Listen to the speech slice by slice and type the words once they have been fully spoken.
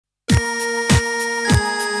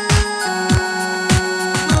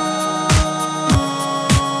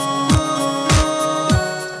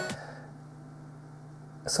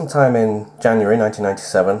Sometime in January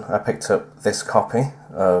 1997 I picked up this copy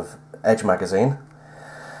of Edge magazine,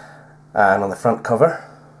 and on the front cover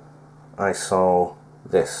I saw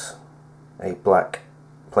this, a black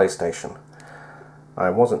PlayStation. I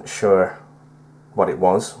wasn't sure what it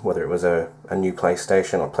was, whether it was a new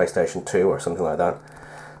PlayStation or PlayStation 2 or something like that,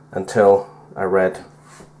 until I read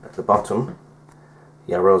at the bottom,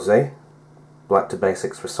 Yaroze, Black to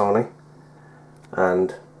Basics for Sony,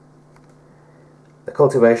 and the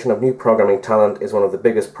cultivation of new programming talent is one of the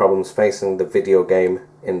biggest problems facing the video game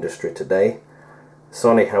industry today.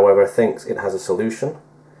 Sony, however, thinks it has a solution.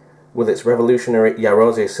 Will its revolutionary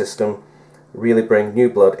Yaroze system really bring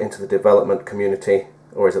new blood into the development community,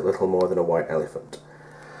 or is it little more than a white elephant?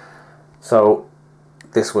 So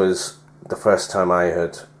this was the first time I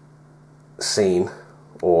had seen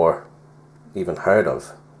or even heard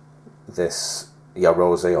of this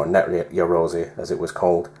Yaroze, or Net Yaroze as it was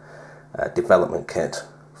called, development kit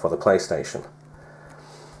for the PlayStation.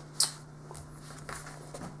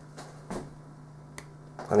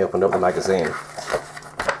 And I opened up the magazine.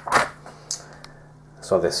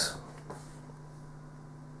 Saw this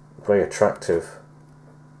very attractive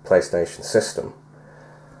PlayStation system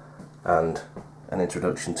and an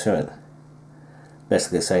introduction to it,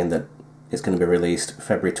 basically saying that it's going to be released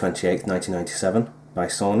February 28th, 1997 by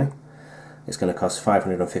Sony. It's going to cost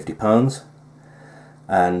 £550,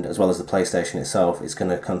 and as well as the PlayStation itself, it's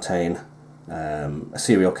going to contain a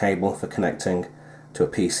serial cable for connecting to a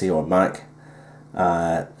PC or Mac,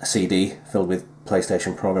 a CD filled with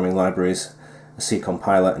PlayStation programming libraries, a C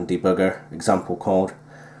compiler and debugger, example code,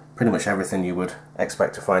 pretty much everything you would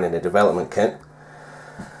expect to find in a development kit,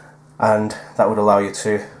 and that would allow you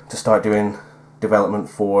to start doing development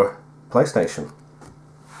for PlayStation.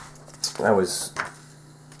 I was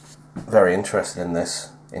very interested in this,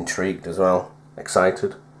 intrigued as well,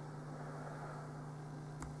 excited.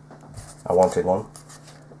 I wanted one,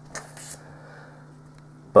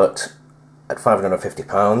 but at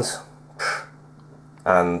 £550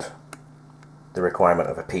 and the requirement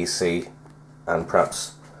of a PC, and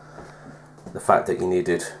perhaps the fact that you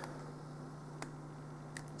needed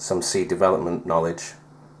some C development knowledge,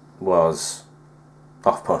 was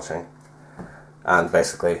off-putting, and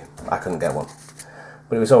basically I couldn't get one.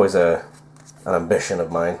 But it was always an ambition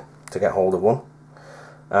of mine to get hold of one,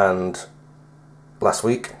 and last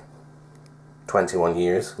week, 21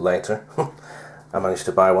 years later, I managed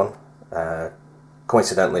to buy one,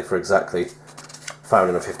 coincidentally for exactly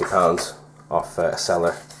 £550 off a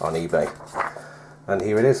seller on eBay, and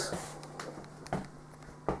here it is.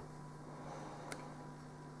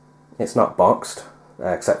 It's not boxed,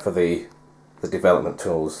 except for the development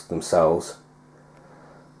tools themselves.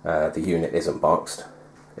 The unit isn't boxed.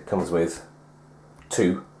 It comes with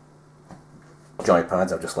 2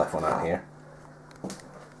 joypads. I've just left one out here.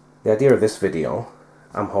 The idea of this video,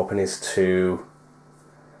 I'm hoping, is to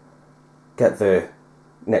get the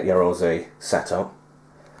Net Yaroze set up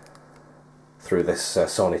through this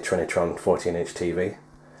Sony Trinitron 14-inch TV,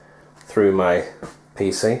 through my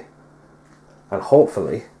PC, and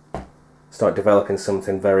hopefully start developing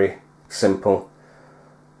something very simple,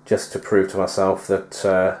 just to prove to myself that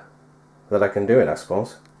that I can do it, I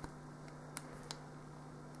suppose.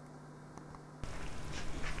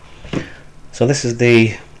 So this is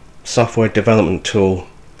the software development tool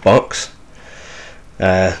box.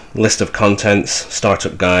 List of contents,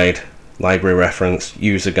 startup guide, library reference,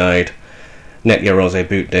 user guide, Net Yaroze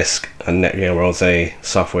boot disk and Net Yaroze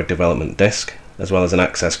software development disk, as well as an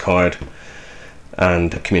access card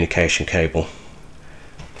and a communication cable.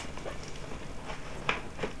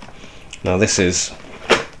 Now this is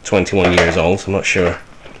 21 years old, so I'm not sure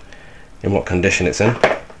in what condition it's in.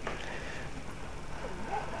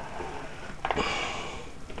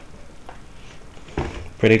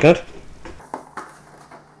 Pretty good.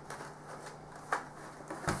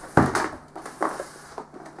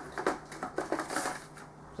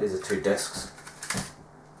 These are 2 discs.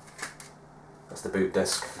 That's the boot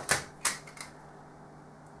disc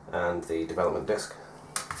and the development disc.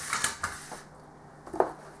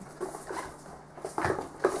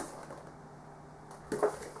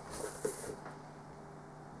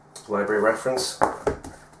 Library reference,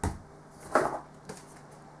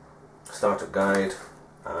 startup guide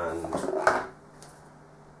and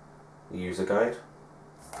user guide,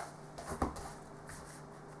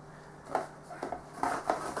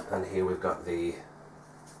 and here we've got the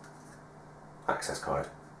access card,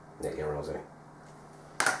 Net Yaroze.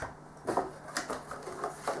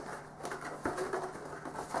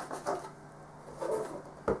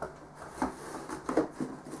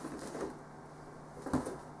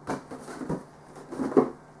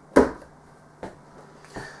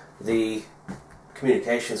 The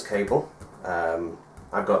communications cable,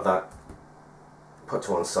 I've got that put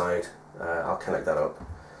to one side. I'll connect that up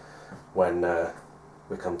when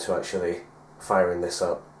we come to actually firing this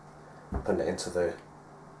up, putting it into the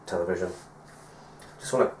television.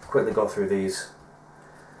 Just want to quickly go through these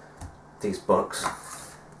books.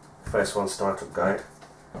 First one, Startup Guide,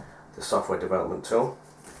 the software development tool.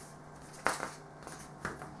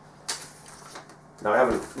 Now I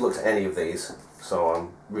haven't looked at any of these, so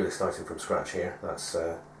I'm really starting from scratch here. That's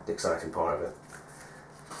the exciting part of it.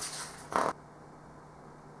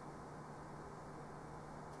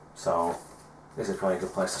 So this is probably a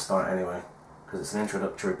good place to start anyway, because it's an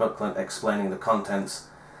introductory booklet explaining the contents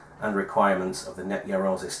and requirements of the Net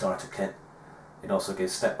Yaroze starter kit. It also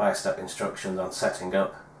gives step-by-step instructions on setting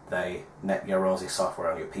up the Net Yaroze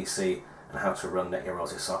software on your PC and how to run Net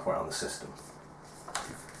Yaroze software on the system.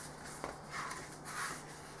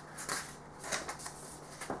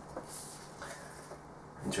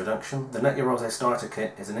 Introduction. The Net Yaroze starter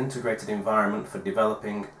kit is an integrated environment for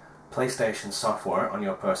developing PlayStation software on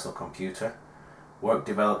your personal computer. Work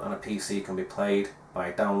developed on a PC can be played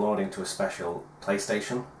by downloading to a special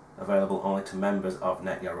PlayStation, available only to members of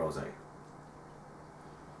Net Yaroze.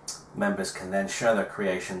 Members can then share their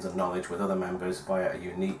creations and knowledge with other members via a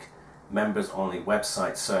unique members-only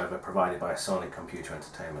website server provided by Sony Computer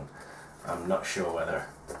Entertainment. I'm not sure whether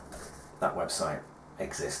that website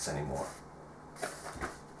exists anymore.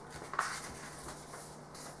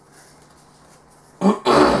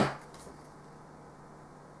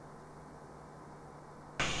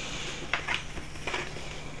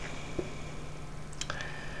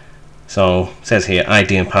 So, it says here,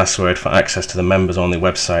 ID and password for access to the members-only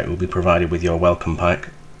website will be provided with your welcome pack.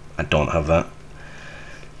 I don't have that.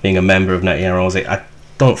 Being a member of Net Yaroze, I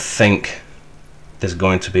don't think there's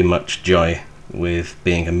going to be much joy with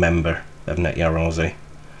being a member of Net Yaroze,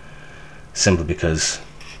 simply because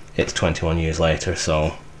it's 21 years later,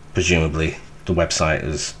 so presumably the website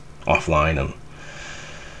is offline and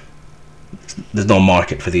there's no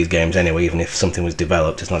market for these games anyway. Even if something was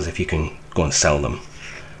developed, it's not as if you can go and sell them.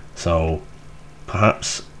 So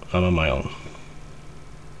perhaps I'm on my own.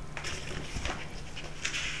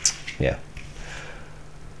 Yeah.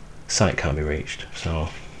 Site can't be reached, so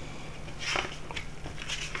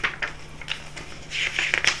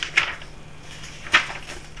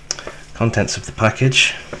contents of the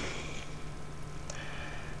package.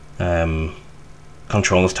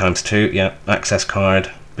 Controllers ×2, yeah, access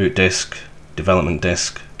card, boot disk, development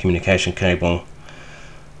disk, communication cable,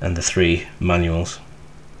 and the 3 manuals.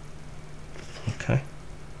 Okay.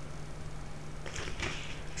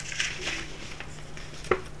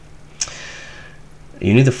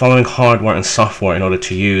 You need the following hardware and software in order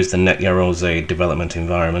to use the Net Yaroze development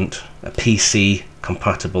environment. A PC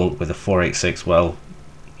compatible with a 486, well,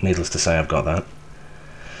 needless to say I've got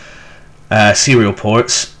that. Serial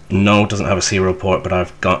ports, no, doesn't have a serial port, but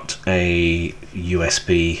I've got a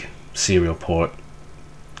USB serial port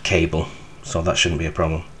cable, so that shouldn't be a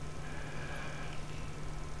problem.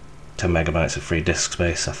 10 megabytes of free disk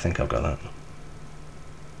space, I think I've got that.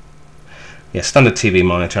 Yeah, standard TV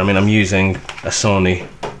monitor. I mean, I'm using a Sony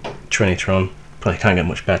Trinitron. Probably can't get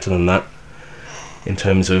much better than that in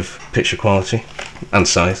terms of picture quality and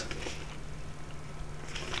size.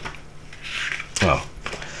 Oh,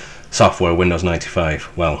 software Windows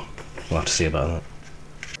 95. Well, we'll have to see about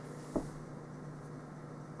that.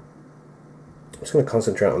 I'm just going to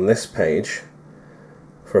concentrate on this page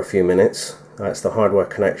for a few minutes. It's the hardware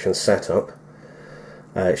connection setup.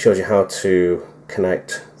 It shows you how to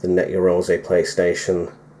connect the Net Yaroze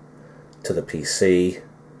PlayStation to the PC,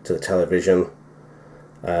 to the television,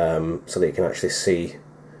 so that you can actually see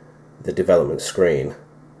the development screen.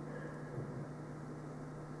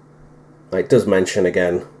 It does mention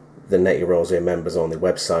again the Net Yaroze members only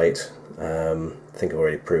website. I think I've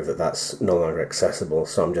already proved that that's no longer accessible,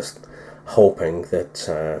 so I'm just hoping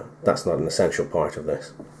that that's not an essential part of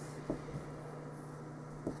this.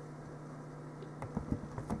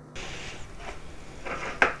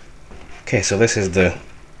 Okay, so this is the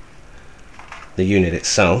unit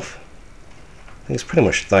itself. I think it's pretty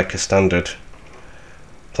much like a standard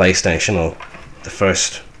PlayStation, or the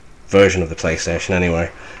first version of the PlayStation anyway.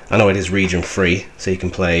 I know it is region free, so you can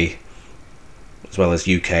play, as well as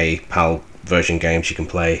UK PAL version games, you can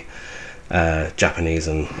play Japanese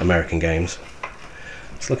and American games.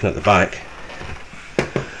 Just looking at the back,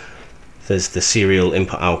 there's the serial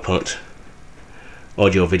input output,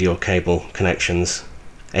 audio video cable connections,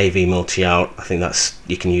 AV multi-out. I think that's,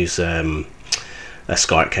 you can use a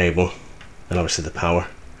SCART cable, and obviously the power.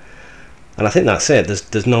 And I think that's it.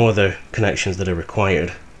 There's no other connections that are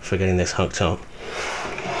required for getting this hooked up.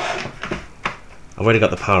 I've already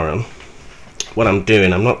got the power on. What I'm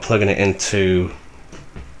doing, I'm not plugging it into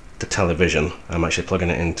the television, I'm actually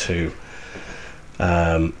plugging it into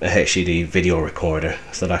a HDD video recorder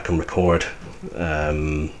so that I can record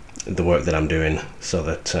the work that I'm doing, so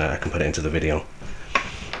that I can put it into the video.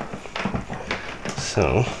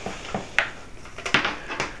 So,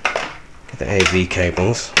 get the AV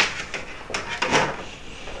cables,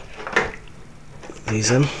 put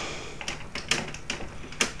these in.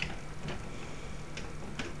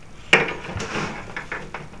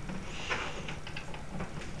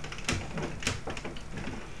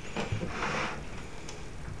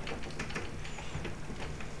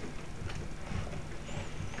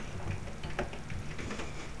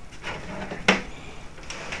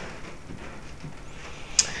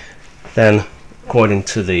 Then, according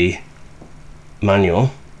to the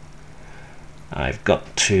manual, I've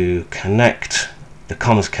got to connect the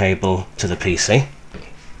comms cable to the PC.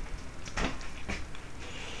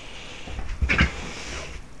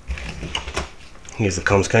 Here's the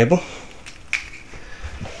comms cable.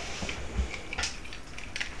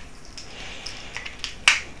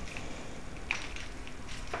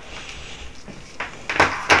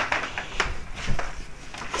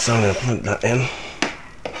 So I'm going to plug that in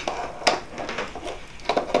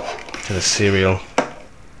to the serial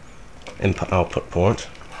input output port,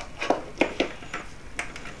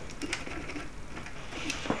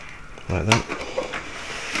 like that.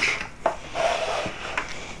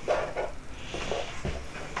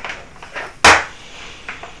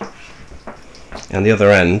 And the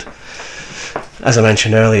other end, as I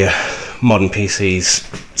mentioned earlier, modern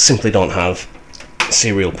PCs simply don't have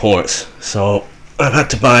serial ports, so I've had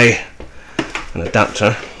to buy an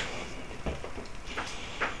adapter,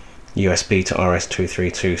 USB to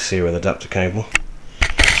RS-232 serial adapter cable.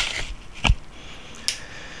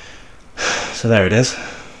 So there it is,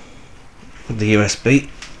 the USB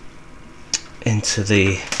into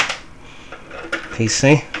the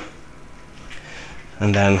PC,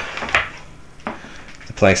 and then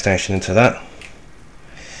the PlayStation into that.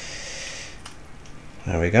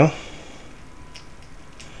 There we go.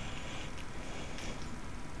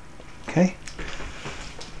 Okay.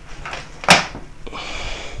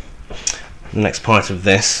 The next part of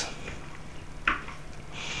this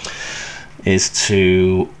is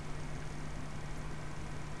to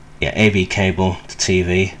AV cable to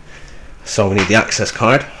TV. So we need the access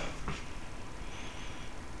card,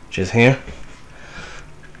 which is here.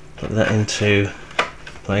 Put that into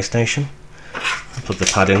PlayStation. I'll put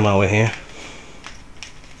the pad in while we're here.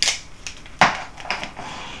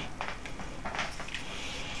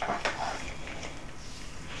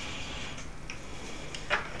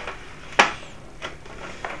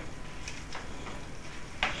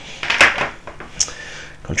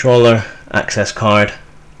 Controller, access card,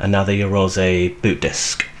 and now the Yaroze boot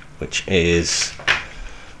disk, which is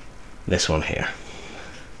this one here.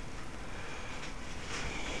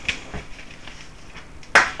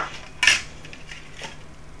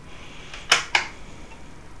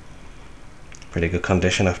 Pretty good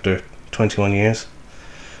condition after 21 years.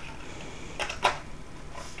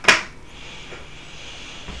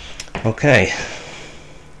 Okay,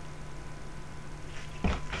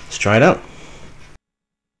 let's try it out.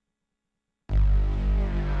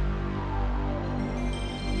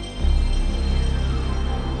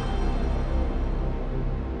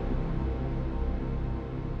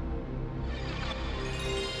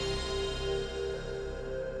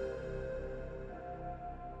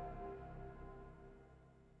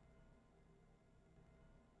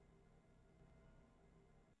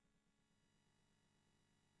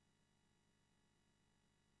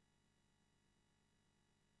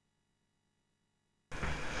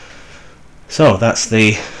 So that's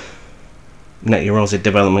the Net Yaroze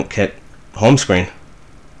Development Kit home screen.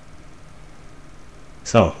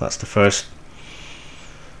 So that's the first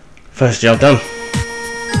job done.